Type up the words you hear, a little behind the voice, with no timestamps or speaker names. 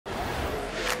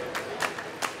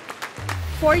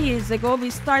4 years ago, we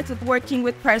started working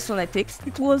with Personetics.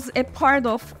 It was a part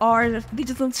of our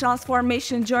digital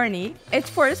transformation journey. At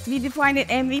first, we defined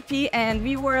an MVP and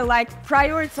we were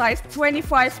prioritized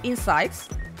 25 insights.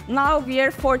 Now we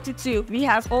are 42. We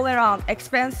have all around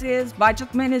expenses,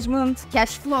 budget management,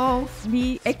 cash flow.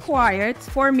 We acquired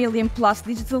 4 million plus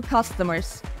digital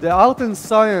customers. The art and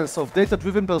science of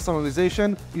data-driven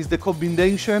personalization is the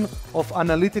combination of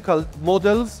analytical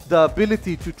models, the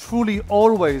ability to truly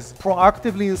always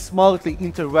proactively and smartly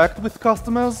interact with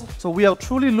customers. So we are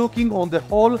truly looking on the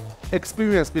whole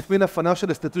experience between a financial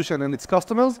institution and its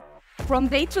customers. From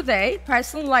day to day,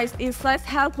 personalized insights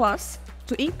help us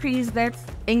to increase that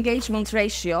engagement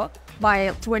ratio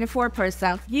by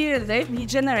 24%. Yearly, we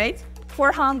generate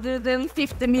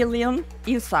 450 million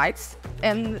insights,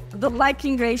 and the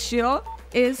liking ratio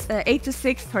is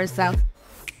 86%.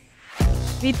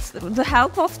 With the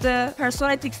help of the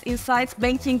Personetics Insights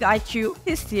Banking IQ,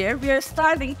 this year we are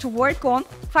starting to work on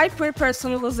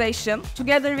hyper-personalization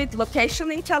together with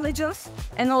location intelligence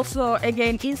and also,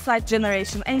 again, insight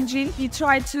generation engine. We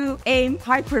try to aim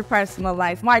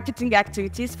hyper-personalized marketing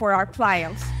activities for our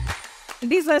clients.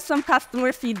 These are some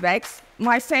customer feedbacks.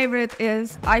 My favorite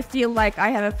is, I feel like I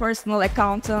have a personal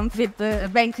accountant with the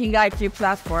Banking IQ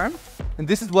platform. And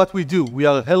this is what we do. We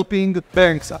are helping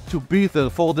banks to be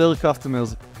there for their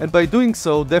customers. And by doing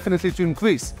so, definitely to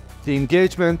increase the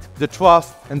engagement, the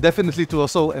trust, and definitely to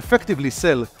also effectively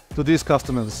sell to these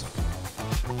customers.